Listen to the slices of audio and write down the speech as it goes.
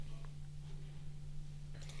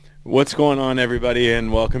What's going on, everybody,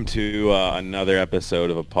 and welcome to another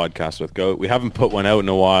episode of a podcast with Goat. We haven't put one out in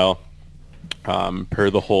a while.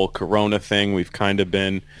 Per the whole Corona thing, we've kind of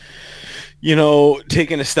been,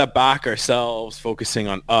 taking a step back ourselves, focusing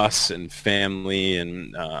on us and family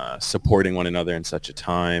and supporting one another in such a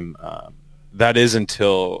time. That is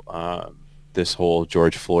until this whole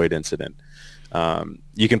George Floyd incident.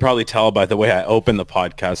 You can probably tell by the way I open the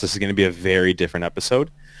podcast, this is going to be a very different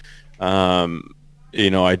episode.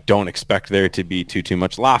 I don't expect there to be too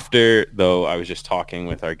much laughter, though I was just talking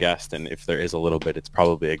with our guest, and if there is a little bit, it's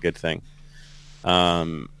probably a good thing.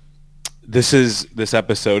 This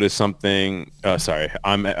episode is something.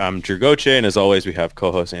 I'm Drew Goche, and as always, we have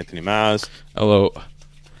co-host Anthony Maz. Hello,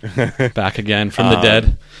 back again from the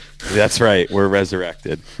dead. That's right, we're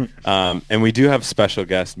resurrected, and we do have special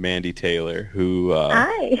guest Mandy Taylor,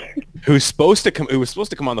 Hi. who's supposed to come. Who was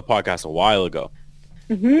supposed to come on the podcast a while ago.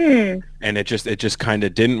 Mm-hmm. And it just kind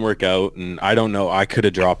of didn't work out, and I don't know. I could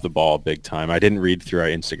have dropped the ball big time. I didn't read through our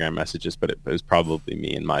Instagram messages, but it was probably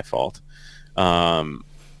me and my fault.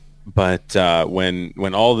 But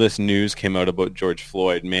when all this news came out about George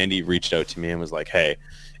Floyd, Mandy reached out to me and was like, "Hey,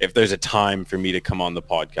 if there's a time for me to come on the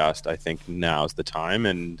podcast, I think now's the time."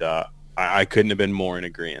 And I couldn't have been more in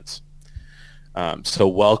agreement. So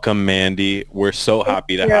welcome, Mandy. We're so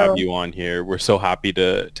happy to have you on here. We're so happy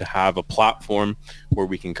to have a platform where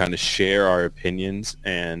we can kind of share our opinions.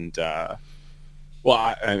 And, I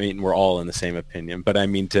mean, we're all in the same opinion, but I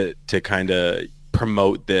mean to kind of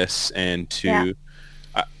promote this and to,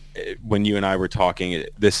 when you and I were talking,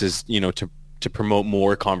 this is, to promote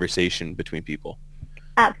more conversation between people.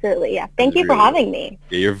 Absolutely, yeah. Thank you for having me.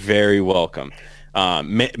 Yeah, you're very welcome.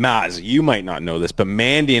 Maz, you might not know this, but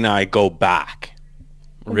Mandy and I go back.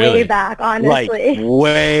 Really? Way back, honestly. Like,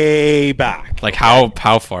 way back. Like how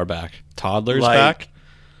far back? Toddlers back?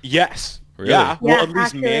 Yes. Really? Yeah. Well, Yeah, at least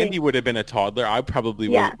actually. Mandy would have been a toddler. I probably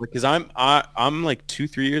was, because I'm like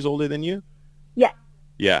 2-3 years older than you. Yeah.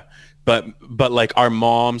 Yeah. But like our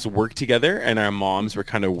moms worked together and our moms were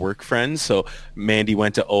kind of work friends. So Mandy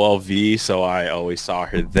went to OLV, so I always saw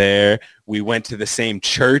her there. We went to the same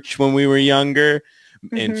church when we were younger.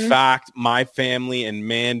 In fact, my family and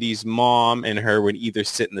Mandy's mom and her would either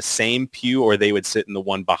sit in the same pew or they would sit in the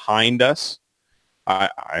one behind us.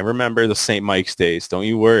 I remember the St. Mike's days. Don't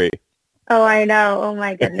you worry. Oh, I know. Oh,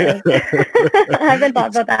 my goodness. I haven't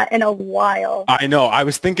thought about that in a while. I know. I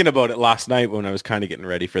was thinking about it last night when I was kind of getting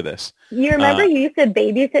ready for this. You remember you used to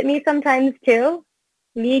babysit me sometimes, too?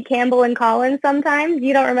 Me, Campbell, and Colin sometimes?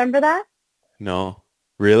 You don't remember that? No.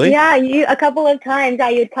 Really? Yeah, a couple of times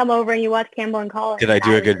you'd come over and you watch Campbell and Colin. Did I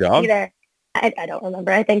do a good job? Either. I don't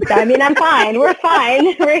remember. I think so. I mean, I'm fine. We're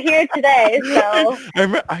fine. We're here today, so.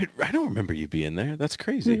 I don't remember you being there. That's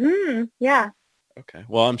crazy. Yeah. Okay.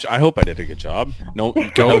 Well, I hope I did a good job. No,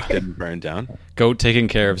 Goat didn't burn down. Goat taking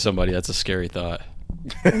care of somebody. That's a scary thought.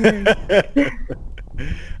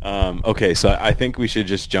 Okay, so I think we should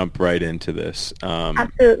just jump right into this.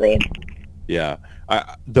 Absolutely. Yeah.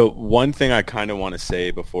 The one thing I kind of want to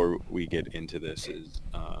say before we get into this is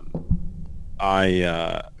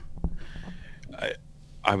I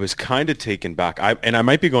was kind of taken back. I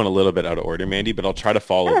might be going a little bit out of order, Mandy, but I'll try to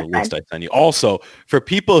follow the list I sent you. Also, for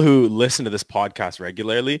people who listen to this podcast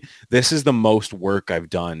regularly, this is the most work I've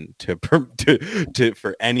done to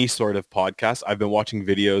for any sort of podcast. I've been watching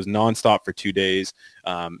videos nonstop for 2 days.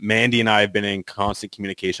 Mandy and I have been in constant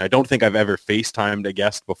communication. I don't think I've ever FaceTimed a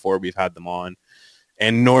guest before we've had them on.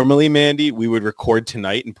 And normally, Mandy, we would record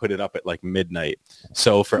tonight and put it up at like midnight.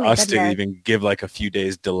 So for us to even give like a few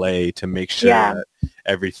days delay to make sure that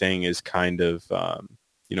everything is kind of,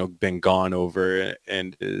 been gone over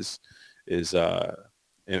and is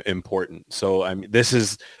important. So I mean,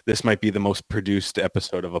 this might be the most produced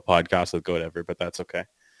episode of a podcast with Goat ever, but that's okay.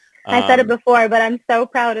 I said it before, but I'm so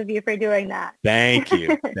proud of you for doing that. Thank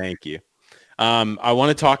you. Thank you. I want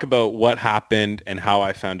to talk about what happened and how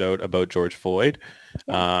I found out about George Floyd.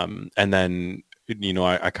 And then,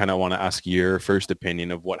 I kind of want to ask your first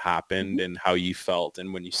opinion of what happened and how you felt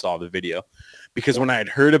and when you saw the video. Because when I had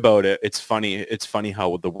heard about it, it's funny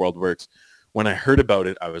how the world works. When I heard about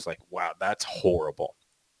it, I was like, wow, that's horrible.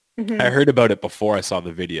 I heard about it before I saw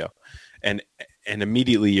the video. And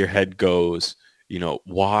immediately your head goes,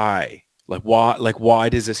 why? Why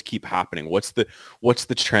does this keep happening? What's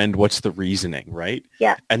the trend? What's the reasoning, right?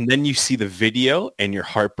 Yeah. And then you see the video and your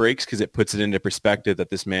heart breaks because it puts it into perspective that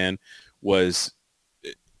this man was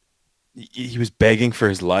begging for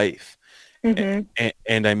his life. And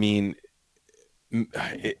I mean,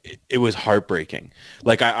 it was heartbreaking.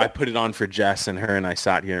 Like I put it on for Jess and her, and I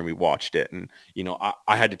sat here and we watched it, and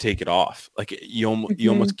I had to take it off. Like you Hmm.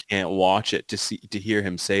 almost can't watch it to hear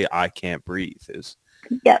him say "I can't breathe"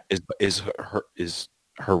 Yep. is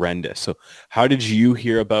horrendous. So how did you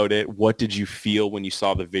hear about it? What did you feel when you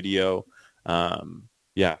saw the video?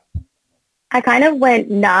 Yeah, I kind of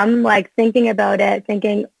went numb, like thinking about it,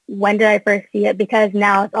 thinking, when did I first see it? Because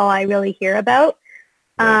now it's all I really hear about.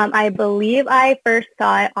 right. I believe I first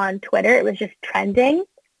saw it on Twitter. It was just trending.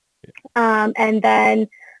 And then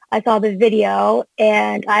I saw the video,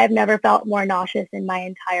 and I have never felt more nauseous in my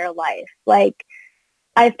entire life. Like,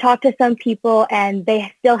 I've talked to some people, and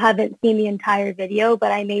they still haven't seen the entire video,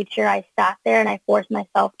 but I made sure I sat there and I forced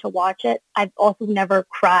myself to watch it. I've also never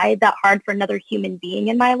cried that hard for another human being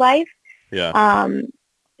in my life. Yeah, Um,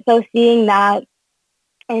 so seeing that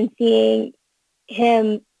and seeing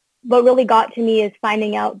him, what really got to me is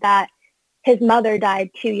finding out that his mother died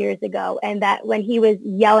 2 years ago, and that when he was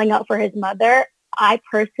yelling out for his mother, I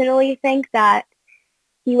personally think that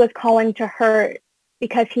he was calling to her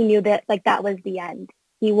because he knew that like that was the end.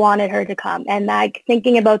 He wanted her to come, and like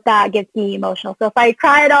thinking about that gets me emotional. So if I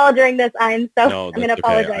cry at all during this, I'm no, gonna that's okay.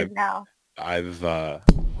 apologize now. I've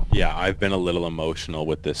yeah, I've been a little emotional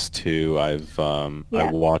with this too. I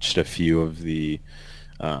Yeah. watched a few of the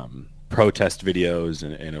protest videos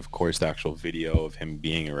and of course the actual video of him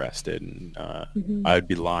being arrested, and Hmm. I'd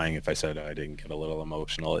be lying if I said I didn't get a little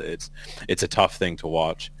emotional. It's a tough thing to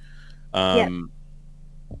watch. Yeah. Um,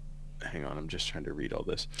 hang on, I'm just trying to read all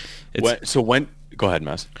this. It's When go ahead,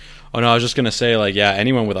 Mess. Oh no, I was just gonna say, like, yeah,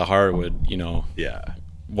 anyone with a heart would, Yeah.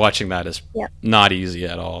 watching that is Yeah. not easy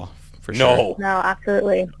at all, for sure. No. No,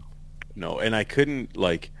 absolutely. No, and I couldn't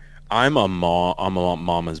like I'm a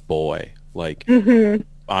mama's boy. Like Hmm.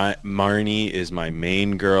 Marnie is my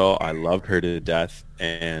main girl. I loved her to death,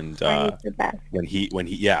 and Marnie's the best. when he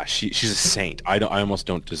yeah, she's a saint. I almost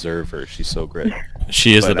don't deserve her. She's so great.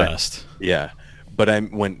 She is the But best. yeah, but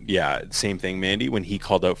same thing, Mandy. When he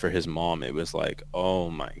called out for his mom, it was like, oh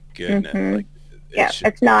my goodness, Hmm. like Yeah, it's just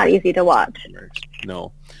it's not easy to watch.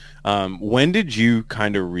 no. When did you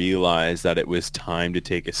kind of realize that it was time to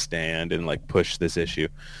take a stand and like push this issue?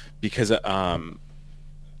 Because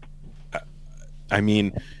I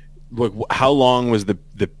mean, look, how long was the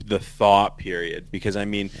thought period? Because I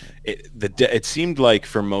mean, it seemed like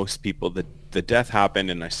for most people the death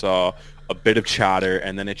happened, and I saw a bit of chatter,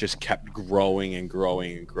 and then it just kept growing and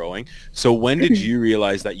growing and growing. So when did you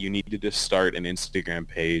realize that you needed to start an Instagram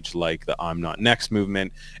page like the I'm Not Next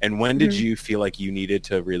movement? And when did Mhm. you feel like you needed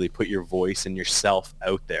to really put your voice and yourself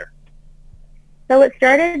out there? So it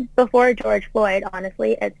started before George Floyd,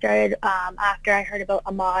 honestly. It started after I heard about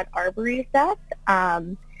Ahmaud Arbery's death. I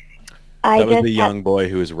That was the just kept, young boy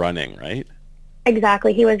who was running, right?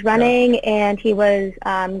 exactly, he was Yeah. running and he was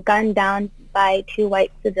gunned down by two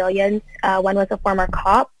white civilians. One was a former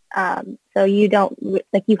cop. So you don't,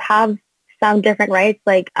 like, you have some different rights.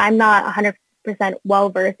 Like, I'm not 100%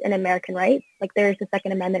 well-versed in American rights. Like, there's the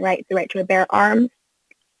Second Amendment right, the right to bear arms,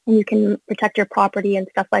 and you can protect your property and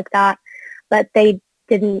stuff like that. But they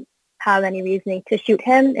didn't have any reasoning to shoot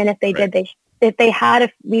him, and if they Right. did, if they had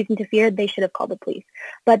a reason to fear, they should have called the police.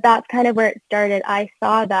 But that's kind of where it started. I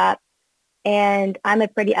saw that, and I'm a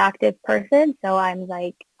pretty active person, so I'm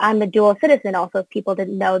like, I'm a dual citizen also, if people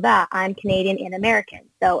didn't know that. I'm Canadian and American.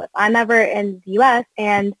 So if I'm ever in the US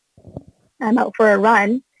and I'm out for a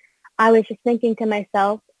run, I was just thinking to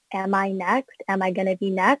myself, am I next? Am I going to be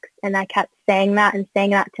next? And I kept saying that and saying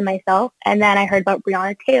that to myself. And then I heard about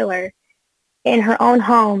Breonna Taylor in her own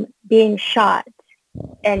home being shot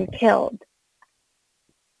and killed.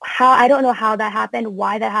 How, I don't know how that happened,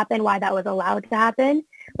 why that was allowed to happen.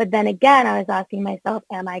 But then again, I was asking myself,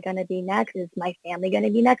 am I going to be next? Is my family going to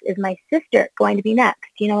be next? Is my sister going to be next?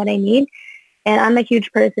 You know what I mean? And I'm a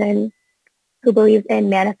huge person who believes in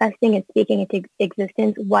manifesting and speaking into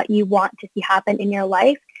existence what you want to see happen in your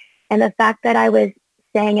life. And the fact that I was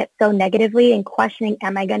saying it so negatively and questioning,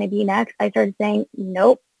 am I going to be next? I started saying,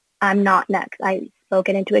 nope, I'm not next. I spoke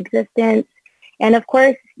it into existence. And of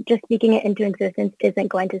course, just speaking it into existence isn't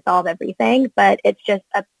going to solve everything, but it's just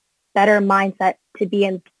a better mindset to be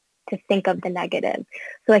in, to think of the negative.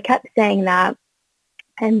 So I kept saying that.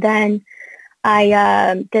 And then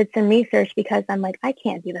I did some research because I'm like, I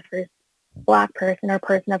can't be the first Black person or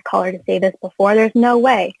person of color to say this before. There's no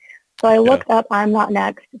way. So I Yeah. looked up I'm Not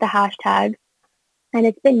Next, the hashtag, and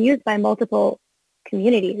it's been used by multiple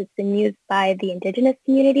communities. It's been used by the Indigenous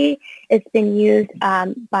community. It's been used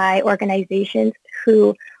by organizations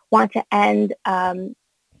who want to end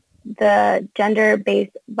the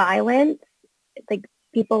gender-based violence, like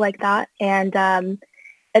people like that. And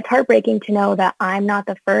it's heartbreaking to know that I'm not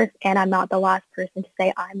the first and I'm not the last person to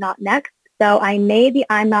say I'm not next. So I made the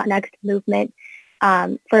I'm not next movement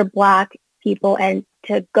for Black people and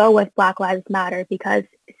to go with Black Lives Matter, because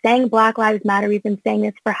saying Black Lives Matter, we've been saying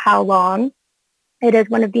this for how long? It is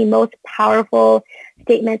one of the most powerful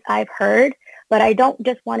statements I've heard, but I don't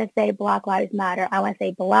just want to say Black Lives Matter. I want to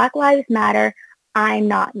say Black Lives Matter, I'm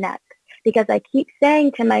not next. Because I keep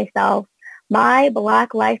saying to myself, my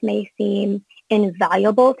Black life may seem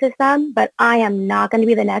invaluable to some, but I am not going to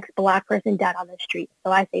be the next Black person dead on the street.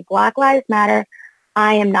 So I say Black Lives Matter,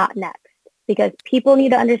 I am not next. Because people need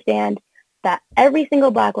to understand that every single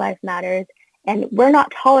Black life matters, and we're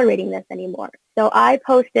not tolerating this anymore. So I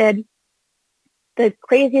posted the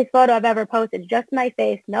craziest photo I've ever posted, just my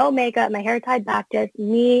face, no makeup, my hair tied back, just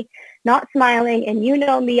me not smiling. And you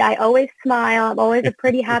know me, I always smile. I'm always a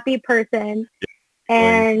pretty happy person.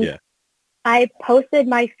 And Yeah. I posted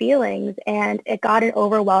my feelings and it got an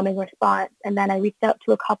overwhelming response. And then I reached out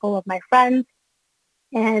to a couple of my friends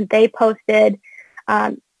and they posted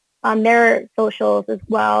on their socials as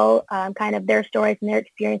well, kind of their stories and their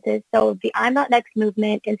experiences. So the I'm Not Next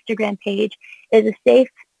movement Instagram page is a safe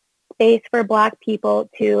space for Black people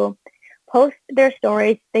to post their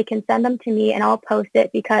stories. They can send them to me and I'll post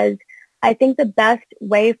it, because I think the best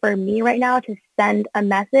way for me right now to send a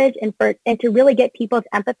message and to really get people to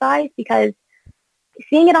empathize, because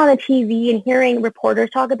seeing it on the TV and hearing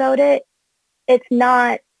reporters talk about it, it's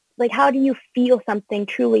not like, how do you feel something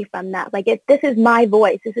truly from that? Like, this is my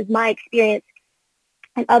voice, this is my experience,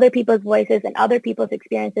 and other people's voices and other people's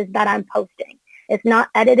experiences that I'm posting. It's not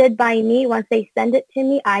edited by me. Once they send it to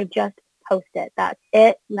me, I just post it. That's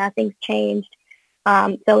it. Nothing's changed.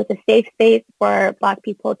 So it's a safe space for Black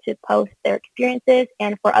people to post their experiences,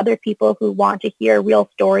 and for other people who want to hear real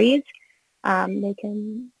stories, they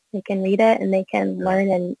can read it and they can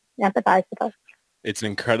learn and empathize with us. It's an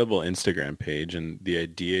incredible Instagram page, and the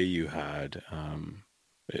idea you had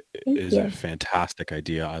is a fantastic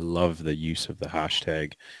idea. I love the use of the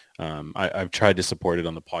hashtag. I've tried to support it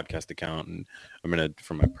on the podcast account, and I'm going to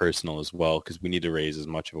for my personal as well, because we need to raise as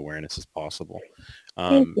much of awareness as possible.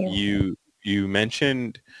 Thank you. You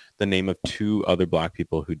mentioned the name of two other Black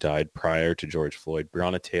people who died prior to George Floyd,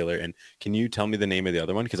 Breonna Taylor, and can you tell me the name of the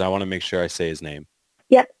other one? Because I want to make sure I say his name.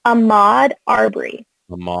 Yep, Ahmaud Arbery.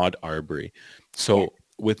 Ahmaud Arbery. So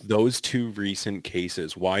with those two recent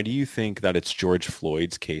cases, why do you think that it's George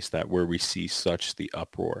Floyd's case that where we see such the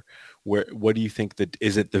uproar? What do you think that,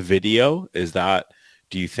 is it the video? Is that,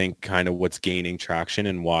 do you think kind of what's gaining traction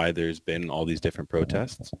and why there's been all these different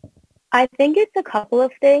protests? I think it's a couple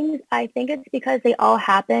of things. I think it's because they all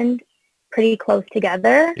happened pretty close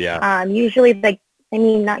together. Yeah. Usually,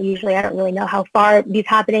 not usually, I don't really know how far these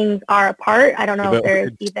happenings are apart. I don't know if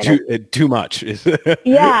there's even too much.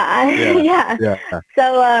 Yeah.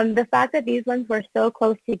 So the fact that these ones were so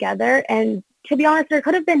close together, and to be honest, there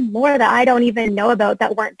could have been more that I don't even know about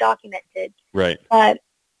that weren't documented. Right. But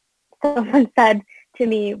someone said to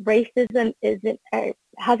me, racism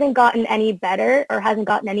hasn't gotten any better or hasn't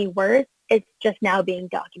gotten any worse. It's just now being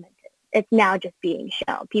documented. It's now just being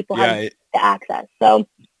shown. People have the access. So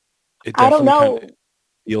I don't know. Kind of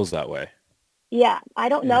feels that way. Yeah, I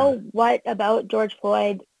don't know what about George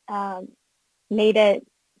Floyd made it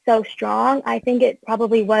so strong. I think it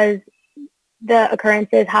probably was the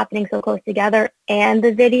occurrences happening so close together and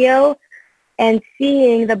the video, and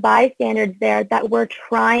seeing the bystanders there that were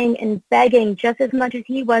trying and begging just as much as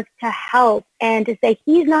he was to help and to say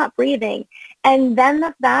he's not breathing. And then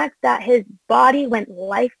the fact that his body went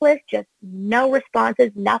lifeless, just no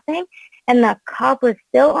responses, nothing, and the cop was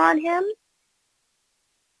still on him.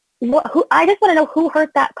 I just want to know who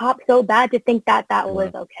hurt that cop so bad to think that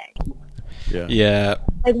was okay. Yeah.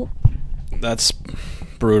 Like, that's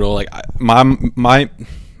brutal. Like myself,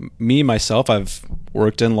 I've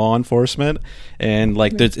worked in law enforcement, and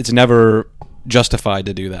like it's never justified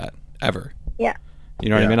to do that ever. Yeah. You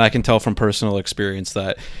know what I mean? I can tell from personal experience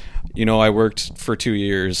that, I worked for 2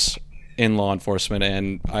 years in law enforcement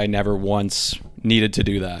and I never once needed to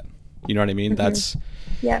do that. You know what I mean? That's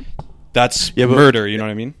murder. You know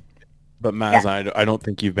what I mean? But Maz, I don't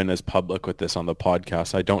think you've been as public with this on the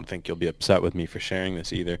podcast. I don't think you'll be upset with me for sharing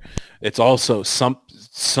this either. It's also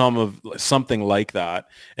something like that,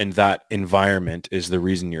 and that environment is the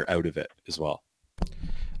reason you're out of it as well.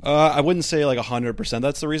 I wouldn't say like 100%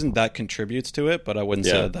 that's the reason. That contributes to it, but I wouldn't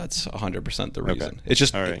say that's 100% the reason. Okay. It's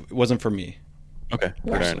just it wasn't for me. Okay,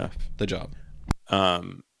 fair enough. The job.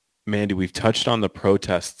 Mandy, we've touched on the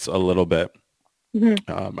protests a little bit.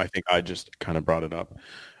 I think I just kind of brought it up.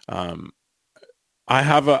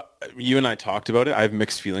 You and I talked about it. I have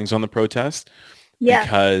mixed feelings on the protest, Yeah.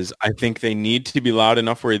 because I think they need to be loud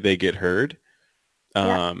enough where they get heard.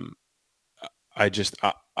 Yeah. Um,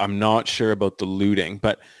 I'm not sure about the looting,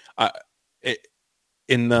 but I, it,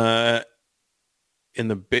 in the in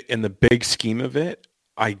the big scheme of it,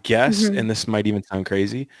 I guess, Hmm. and this might even sound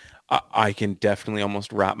crazy, I can definitely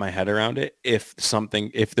almost wrap my head around it if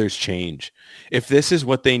there's change, if this is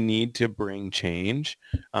what they need to bring change,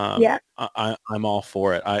 Yeah. I'm all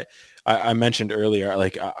for it. I mentioned earlier,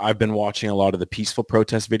 like I've been watching a lot of the peaceful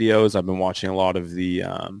protest videos. I've been watching a lot of the,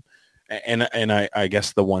 and I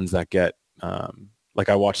guess the ones that get, like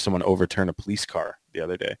I watched someone overturn a police car the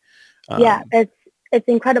other day. Yeah. Um, It's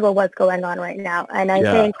incredible what's going on right now. And I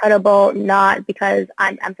say yeah, incredible not because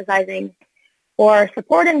I'm emphasizing or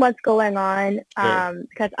supporting what's going on, sure.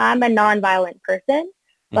 because I'm a nonviolent person,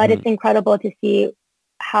 but Hmm. it's incredible to see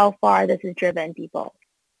how far this has driven people.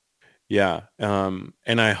 Yeah.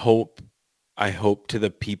 And I hope to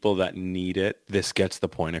the people that need it, this gets the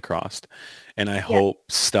point across. And I Yeah.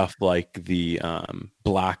 hope stuff like the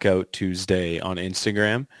Blackout Tuesday on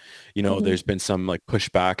Instagram, Hmm. there's been some like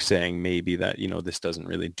pushback saying maybe that, this doesn't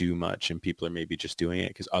really do much and people are maybe just doing it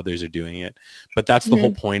because others are doing it. But that's the whole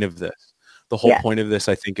Hmm. point of this. The whole Yeah. point of this,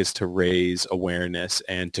 I think, is to raise awareness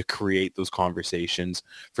and to create those conversations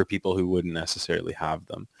for people who wouldn't necessarily have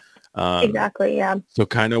them. Um, Exactly. Yeah. so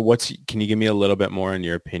kind of can you give me a little bit more on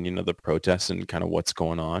your opinion of the protests and kind of what's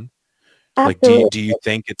going on? Like, do you, Absolutely. do you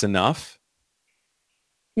think it's enough?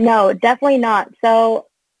 No, definitely not. So,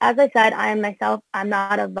 as I said, I'm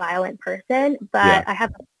not a violent person, Yeah. but I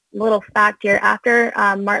have a little fact here. After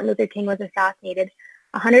Martin Luther King was assassinated,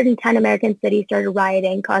 110 American cities started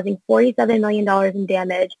rioting, causing $47 million in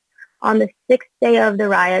damage. On the sixth day of the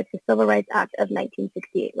riots, the Civil Rights Act of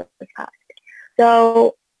 1968 was passed.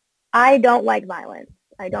 So, I don't like violence.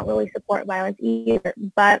 I don't really support violence either.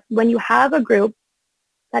 But when you have a group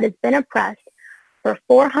that has been oppressed for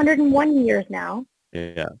 401 years now,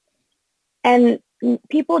 Yeah. and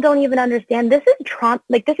people don't even understand this is trauma.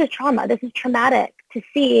 Like, this is trauma. This is traumatic to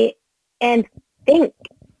see and think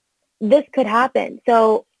this could happen.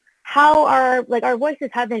 So how our voices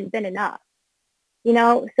haven't been enough,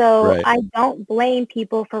 so Right. I don't blame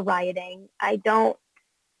people for rioting. I don't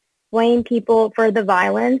blame people for the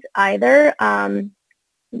violence either.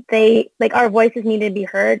 They like our voices need to be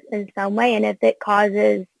heard in some way, and if it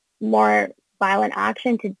causes more violent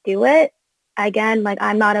action to do it, again, like,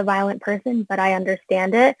 I'm not a violent person, but I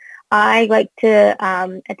understand it. I like to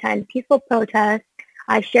attend peaceful protests.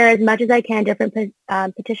 I share as much as I can different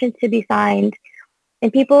petitions to be signed,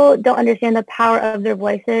 and people don't understand the power of their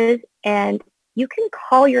voices. And you can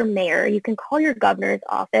call your mayor, you can call your governor's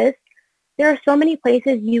office. There are so many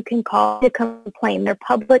places you can call to complain. They're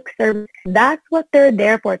public service. That's what they're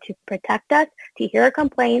there for, to protect us, to hear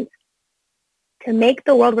complaints, to make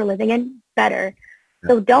the world we're living in better. Yeah.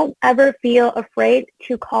 So don't ever feel afraid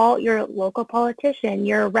to call your local politician,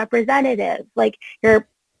 your representative, like your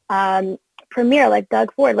premier, like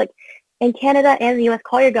Doug Ford. Like, in Canada and the U.S.,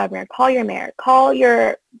 call your governor, call your mayor, call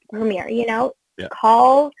your premier, Yeah.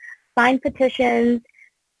 call, sign petitions,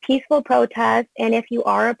 peaceful protest. And if you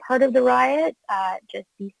are a part of the riot, just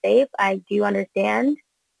be safe. I do understand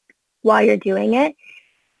why you're doing it.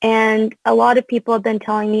 And a lot of people have been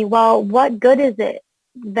telling me, well, what good is it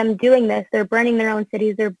them doing this? They're burning their own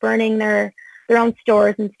cities, they're burning their own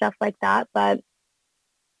stores and stuff like that. But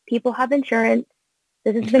people have insurance.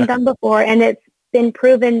 This has been done before, and it's been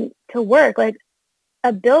proven to work. Like,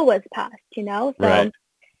 a bill was passed, Right.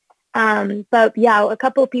 So, but yeah, a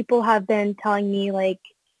couple of people have been telling me, like,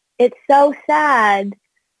 it's so sad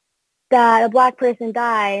that a Black person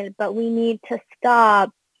died, but we need to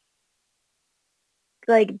stop,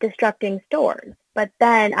 like, destructing stores. But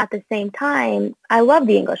then at the same time, I love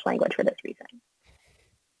the English language for this reason.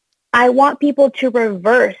 I want people to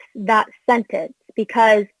reverse that sentence,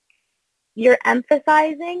 because you're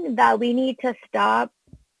emphasizing that we need to stop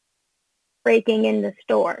breaking in the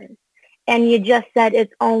stores. And you just said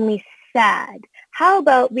it's only sad. How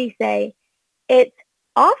about we say it's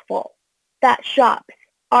awful that shops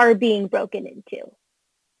are being broken into,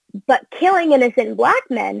 but killing innocent Black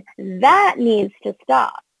men, that needs to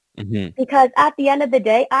stop. Hmm. Because at the end of the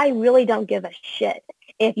day, I really don't give a shit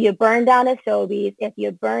if you burn down a Sobeys, if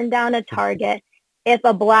you burn down a Target, if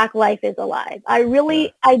a Black life is alive. Yeah.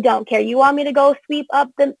 I don't care. You want me to go sweep up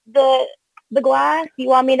the glass? You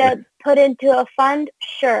want me to put into a fund?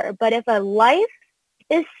 Sure. But if a life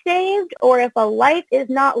is saved, or if a life is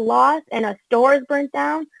not lost and a store is burnt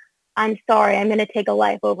down, I'm sorry. I'm going to take a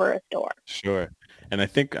life over a store. Sure. And I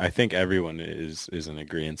think everyone is in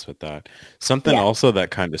agreement with that. Something Yes. also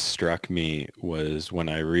that kind of struck me was when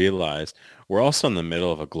I realized we're also in the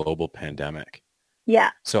middle of a global pandemic.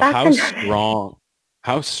 Yeah, So that's another.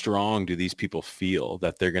 how strong do these people feel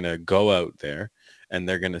that they're going to go out there and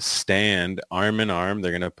they're going to stand arm in arm,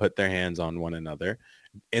 they're going to put their hands on one another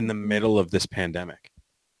in the Mhm. middle of this pandemic?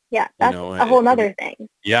 Yeah, You that's know, a whole nother thing.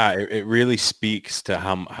 yeah, it really speaks to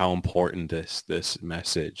how important this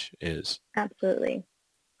message is. Absolutely.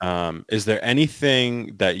 Is there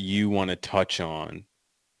anything that you want to touch on?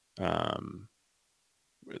 Um,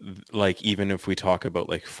 like even if we talk about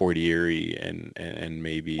like Fort Erie and Yeah,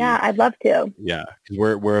 maybe I'd love to. yeah, 'cause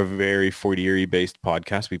we're a very Fort Erie based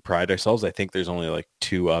podcast. We pride ourselves. I think there's only like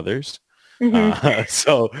two others. Hmm.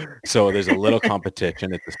 So there's a little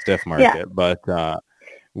competition. It's a stiff Yeah, market, but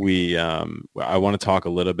I want to talk a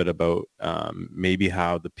little bit about maybe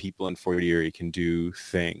how the people in Fort Erie can do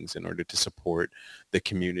things in order to support the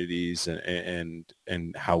communities and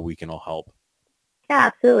how we can all help. yeah,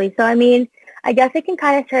 absolutely. So, I mean, I guess I can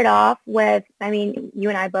kind of start off with, I mean, you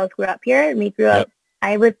and I both grew up here, and we grew up, Yep.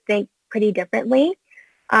 I would think, pretty differently.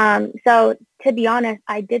 So, to be honest,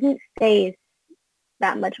 I didn't face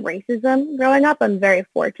that much racism growing up. I'm very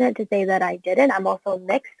fortunate to say that I didn't. I'm also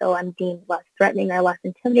mixed, so I'm deemed less threatening or less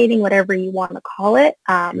intimidating, whatever you want to call it.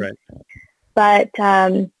 Right. But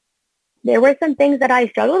there were some things that I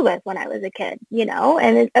struggled with when I was a kid, you know,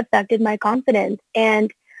 and it affected my confidence. And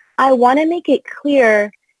I want to make it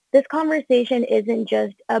clear this conversation isn't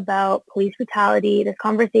just about police brutality. This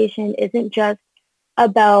conversation isn't just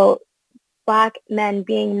about Black men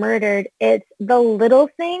being murdered. It's the little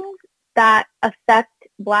things that affect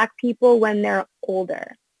Black people when they're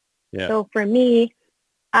older. Yeah. So for me,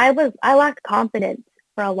 I lacked confidence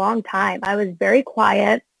for a long time. I was very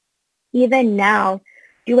quiet. Even now,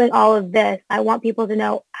 doing all of this, I want people to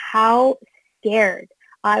know how scared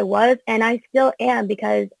I was, and I still am,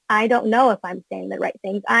 because I don't know if I'm saying the right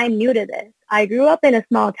things. I'm new to this. I grew up in a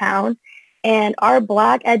small town, and our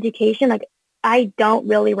Black education, like, I don't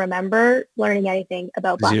really remember learning anything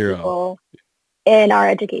about Black Zero. people in our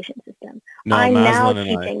education system. No, I'm now Maslin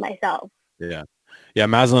and I. teaching myself. Yeah. Yeah,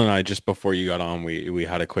 Maslin and I, just before you got on, we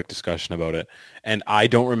had a quick discussion about it. And I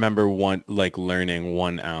don't remember learning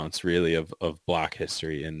 1 ounce really of Black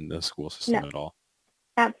history in the school No, system at all,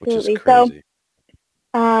 which is absolutely. So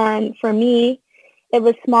crazy. for me, it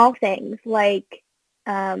was small things like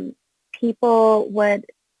um, people would.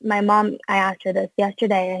 My mom, I asked her this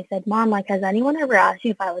yesterday. I said, "Mom, like, has anyone ever asked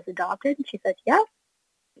you if I was adopted?" And she said, "Yeah."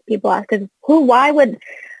 People ask, "Because who? Why would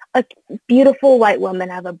a beautiful white woman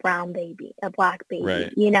have a brown baby, a Black baby?"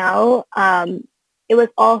 Right. You know. It was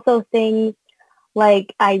also things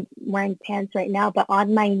like I'm wearing pants right now, but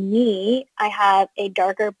on my knee I have a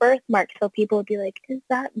darker birthmark. So people would be like, "Is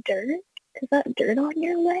that dirt? Is that dirt on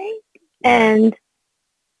your leg?" Right. And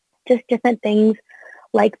just different things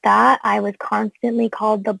like that. I was constantly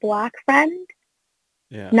called the Black friend.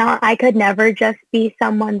 Yeah. Not, I could never just be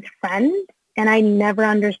someone's friend, and I never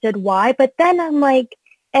understood why. But then I'm like,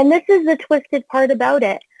 and this is the twisted part about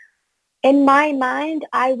it. In my mind,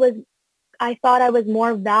 I thought I was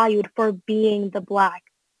more valued for being the Black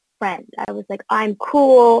friend. I was like, I'm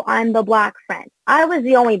cool. I'm the Black friend. I was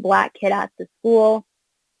the only Black kid at the school.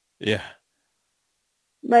 Yeah.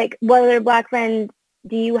 Like, what other Black friends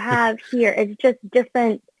do you have here? It's just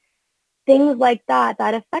different things like that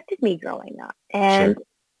that affected me growing up. Sure. And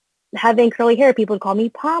having curly hair, people would call me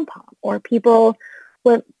pom pom, or people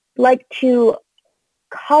would like to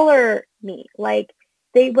color me. Like,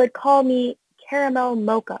 they would call me caramel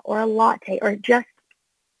mocha or a latte or just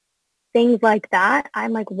things like that.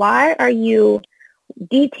 I'm like, why are you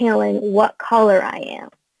detailing what color I am?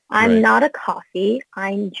 I'm Right. not a coffee.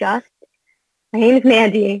 My name is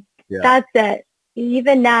Mandy. Yeah. That's it.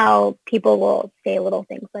 Even now, people will say little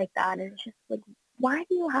things like that. And it's just like, why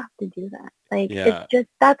do you have to do that? Like, it's Yeah. just,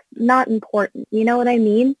 that's not important. You know what I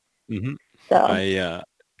mean? Hmm. So, I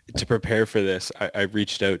to prepare for this, I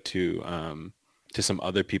reached out to some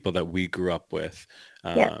other people that we grew up with,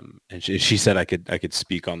 yes. and she said I could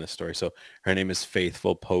speak on this story. So her name is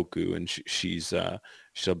Faithful Poku, and she's a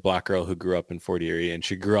Black girl who grew up in Fort Erie, and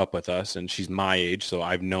she grew up with us, and she's my age, so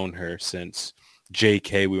I've known her since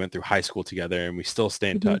JK. We went through high school together, and we still stay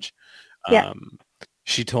in Hmm. touch. Yeah. Um,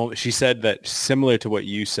 she said that similar to what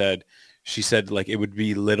you said, she said like it would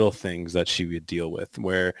be little things that she would deal with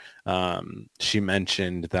where she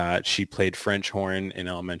mentioned that she played French horn in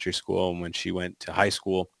elementary school, and when she went to high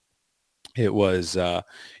school, it was,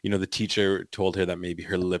 the teacher told her that maybe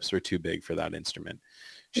her lips were too big for that instrument.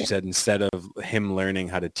 She Yeah. said instead of him learning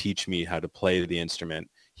how to teach me how to play the instrument,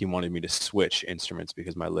 he wanted me to switch instruments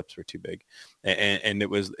because my lips were too big. And it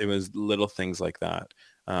was little things like that.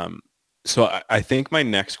 So I think my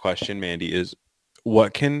next question, Mandy, is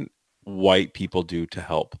what can white people do to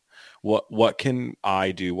help? What can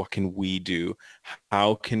I do? What can we do?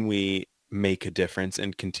 How can we make a difference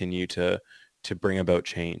and continue to bring about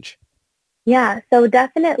change? Yeah, so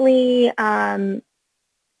definitely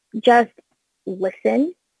just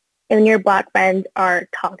listen. And when your Black friends are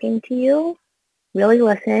talking to you, really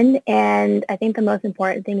listen. And I think the most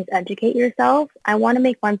important thing is educate yourself. I want to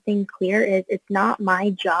make one thing clear is it's not my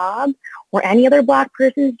job or any other Black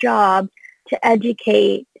person's job to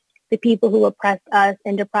educate the people who oppressed us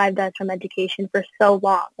and deprived us from education for so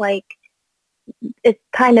long. Like, it's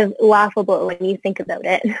kind of laughable when you think about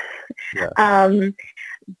it. Yeah.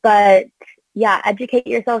 But yeah, educate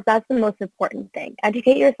yourself. That's the most important thing.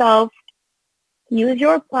 Educate yourself, use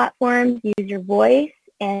your platforms, use your voice,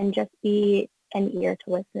 and just be an ear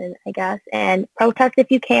to listen, I guess. And protest if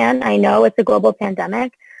you can. I know it's a global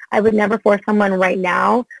pandemic. I would never force someone right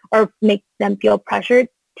now or make them feel pressured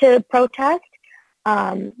to protest.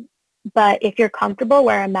 But if you're comfortable,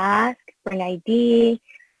 wear a mask, bring ID.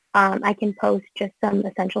 I can post just some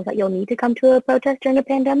essentials that you'll need to come to a protest during a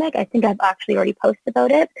pandemic. I think I've actually already posted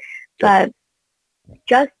about it. But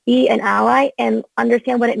just be an ally and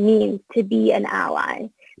understand what it means to be an ally.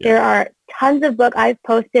 Yeah. There are tons of books. I've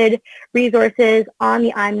posted resources on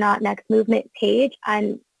the I'm Not Next movement page,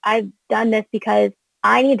 and I've done this because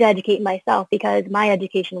I need to educate myself because my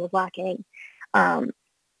education was lacking.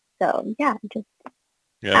 So yeah, just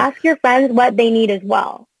ask your friends what they need as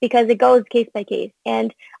well, because it goes case by case.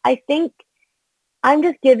 And I think I'm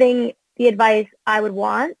just giving the advice I would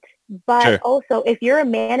want, but also if you're a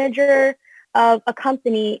manager of a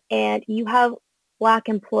company and you have Black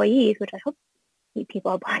employees, which I hope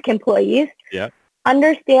people are Black employees,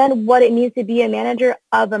 understand what it means to be a manager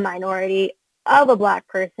of a minority, of a Black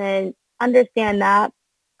person. Understand that.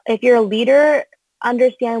 If you're a leader,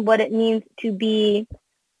 understand what it means to be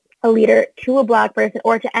a leader to a Black person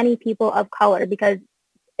or to any people of color, because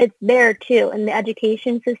it's there too in the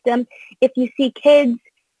education system. If you see kids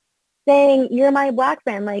saying, you're my Black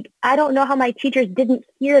friend, like, I don't know how my teachers didn't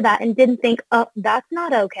hear that and didn't think, oh, that's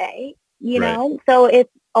not okay, you know? So if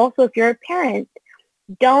you're a parent,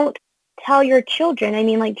 don't tell your children, I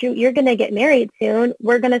mean, like, you're going to get married soon.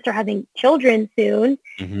 We're going to start having children soon.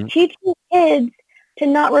 Mm-hmm. Teach your kids to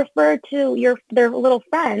not refer to their little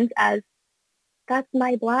friends as, that's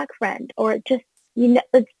my Black friend, or just, you know,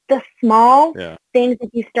 it's the small things that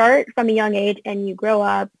you start from a young age and you grow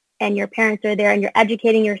up and your parents are there and you're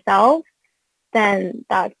educating yourself, then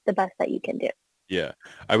that's the best that you can do. Yeah.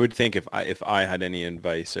 I would think if I had any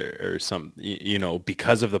advice or some, you know,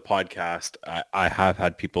 because of the podcast, I have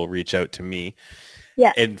had people reach out to me.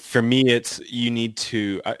 Yeah. And for me, it's, you need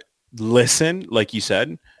to listen, like you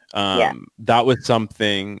said. That was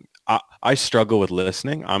something I struggle with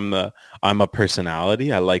listening. I'm a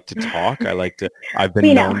personality. I like to talk. I've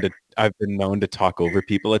been known to talk over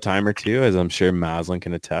people a time or two, as I'm sure Maslin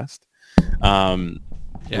can attest.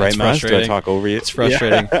 Right, Maz? Do I talk over you? It's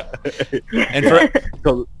frustrating. And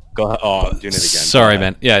so, go ahead. Oh, I'm doing it again. Sorry,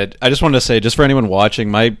 man. Yeah, I just wanted to say, just for anyone watching,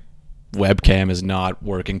 my webcam is not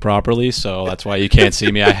working properly, so that's why you can't see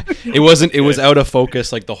me. It was out of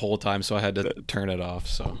focus like the whole time, so I had to turn it off.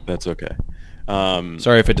 So that's okay.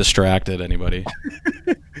 Sorry if it distracted anybody.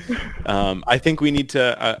 I think we need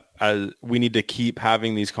to keep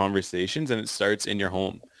having these conversations, and it starts in your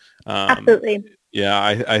home. Absolutely.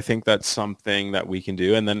 Yeah, I think that's something that we can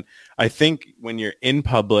do. And then I think when you're in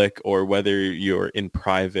public or whether you're in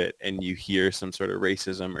private and you hear some sort of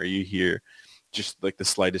racism or you hear just like the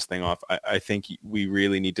slightest thing off, I think we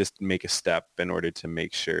really need to make a step in order to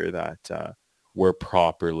make sure that we're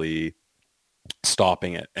properly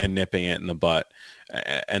stopping it and nipping it in the butt.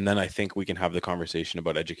 And then I think we can have the conversation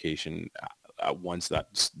about education once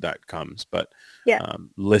that comes. But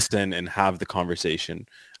listen and have the conversation.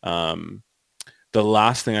 The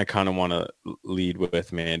last thing I kind of want to lead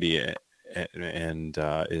with, Mandy, and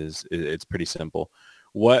is it's pretty simple.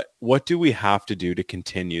 What do we have to do to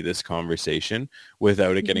continue this conversation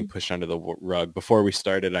without it getting pushed under the rug? Before we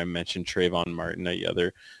started, I mentioned Trayvon Martin, the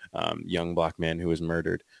other young Black man who was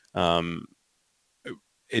murdered.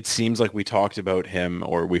 It seems like we talked about him,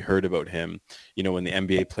 or we heard about him, you know, when the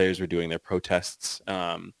NBA players were doing their protests,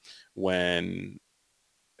 when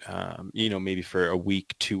you know, maybe for a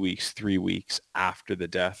week, 2 weeks, 3 weeks after the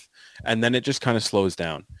death. And then it just kind of slows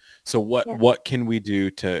down. So what can we do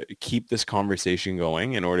to keep this conversation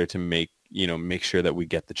going in order to make sure that we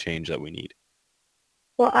get the change that we need?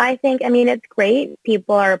 Well, I think, I mean, it's great.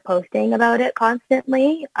 People are posting about it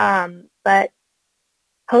constantly, but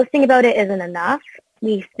posting about it isn't enough.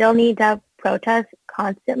 We still need to have protests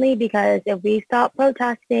constantly, because if we stop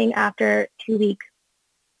protesting after 2 weeks,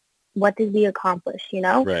 what did we accomplish, you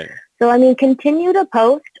know? Right. So, I mean, continue to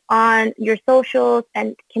post on your socials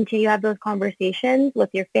and continue to have those conversations with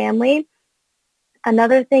your family.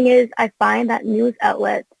 Another thing is I find that news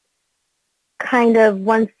outlets kind of,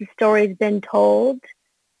 once the story's been told,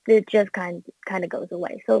 it just kind of goes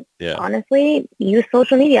away. So Yeah. honestly, use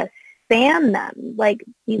social media, spam them. Like,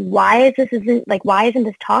 why isn't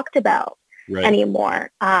this talked about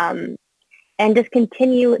anymore? And just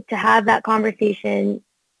continue to have that conversation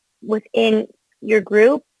within your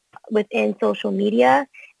group, within social media,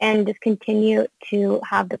 and just continue to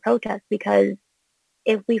have the protest, because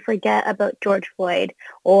if we forget about George Floyd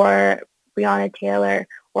or Breonna Taylor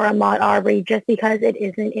or Ahmaud Arbery just because it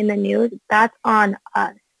isn't in the news, that's on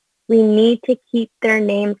us. We need to keep their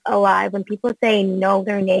names alive. When people say know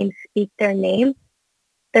their name, speak their name,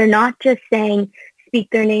 they're not just saying speak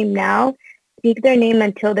their name now, speak their name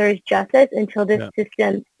until there is justice, until this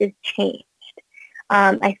system is changed.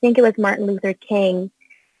 I think it was Martin Luther King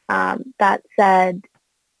that said,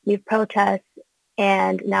 we've protested,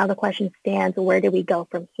 and now the question stands, where do we go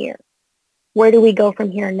from here? Where do we go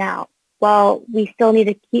from here now? Well, we still need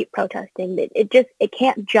to keep protesting. It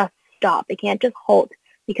can't just stop. It can't just halt,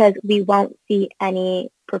 because we won't see any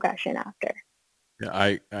progression after. Yeah,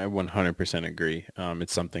 I 100% agree.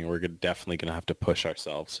 It's something we're definitely going to have to push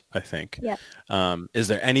ourselves, I think. Yeah. Is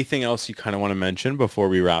there anything else you kind of want to mention before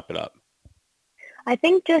we wrap it up? I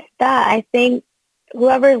think just that. I think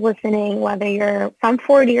whoever's listening, whether you're from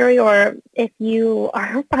Fort Erie or if you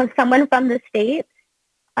are from someone from the state,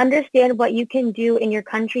 understand what you can do in your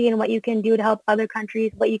country and what you can do to help other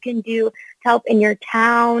countries, what you can do to help in your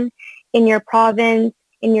town, in your province,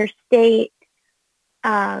 in your state.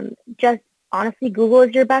 Just honestly, Google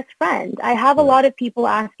is your best friend. I have a lot of people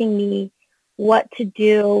asking me what to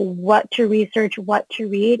do, what to research, what to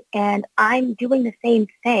read, and I'm doing the same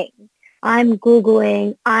thing. I'm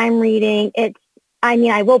Googling, I'm reading.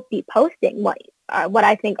 I will be posting what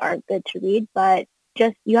I think are good to read, but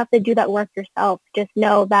just you have to do that work yourself. Just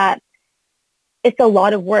know that it's a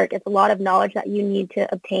lot of work. It's a lot of knowledge that you need to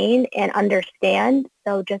obtain and understand.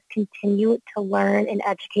 So just continue to learn and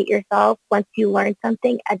educate yourself. Once you learn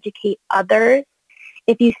something, educate others.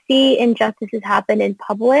 If you see injustices happen in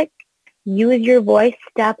public, use your voice,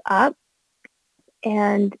 step up,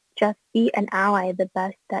 and just be an ally the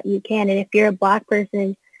best that you can. And if you're a Black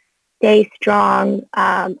person, stay strong.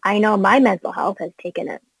 I know my mental health has taken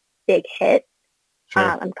a big hit. Sure.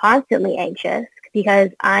 I'm constantly anxious because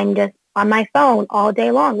I'm just on my phone all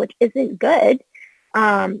day long, which isn't good.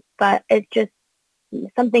 But it's just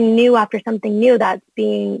something new after something new that's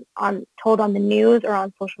being told on the news or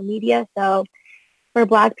on social media. So for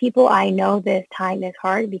Black people, I know this time is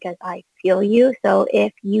hard because I feel you. So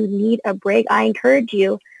if you need a break, I encourage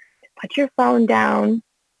you to put your phone down,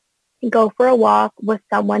 go for a walk with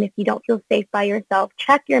someone if you don't feel safe by yourself.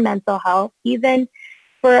 Check your mental health. Even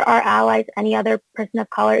for our allies, any other person of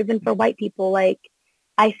color, even for white people, like,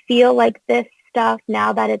 I feel like this stuff,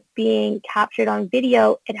 now that it's being captured on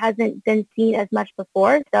video, it hasn't been seen as much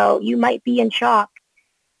before. So you might be in shock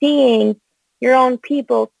seeing your own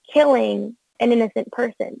people killing an innocent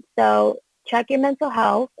person. So check your mental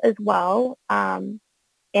health as well. And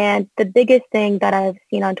the biggest thing that I've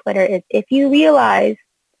seen on Twitter is if you realize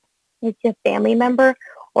it's a family member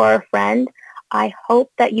or a friend, I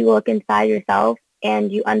hope that you look inside yourself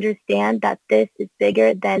and you understand that this is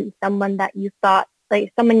bigger than someone that you thought,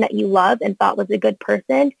 like someone that you love and thought was a good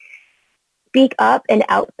person. Speak up and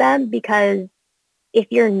out them, because if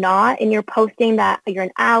you're not and you're posting that you're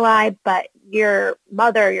an ally, but your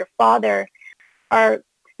mother, your father are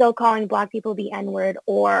still calling Black people the N-word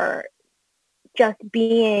or just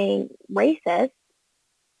being racist,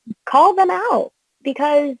 call them out.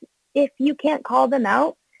 Because if you can't call them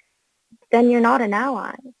out, then you're not an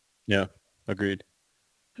ally. Yeah, agreed.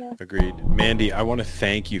 Yeah. Agreed. Mandy, I want to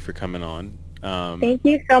thank you for coming on. Thank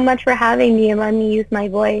you so much for having me and letting me use my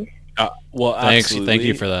voice. Well, Thanks. absolutely. Thank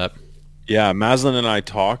you for that. Yeah, Maslin and I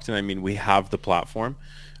talked, and I mean, we have the platform,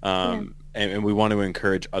 and we want to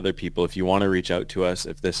encourage other people. If you want to reach out to us,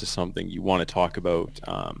 if this is something you want to talk about,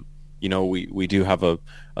 we do have a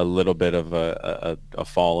little bit of a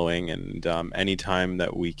following, and anytime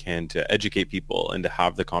that we can to educate people and to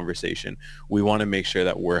have the conversation, we want to make sure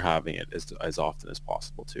that we're having it as often as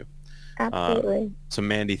possible too. Absolutely. So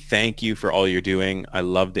Mandy, thank you for all you're doing. I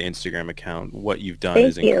love the Instagram account. What you've done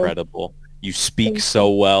is incredible. You speak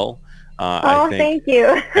so well. I think thank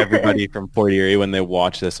you. everybody from Fort Erie, when they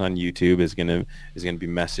watch this on YouTube, is gonna be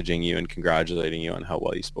messaging you and congratulating you on how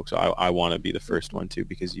well you spoke. So I want to be the first one too,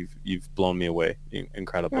 because you've blown me away.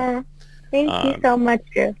 Incredible. Thank you so much,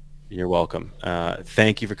 Drew. You're welcome.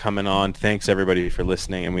 Thank you for coming on. Thanks everybody for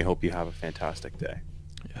listening, and we hope you have a fantastic day.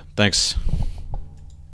 Yeah. Thanks.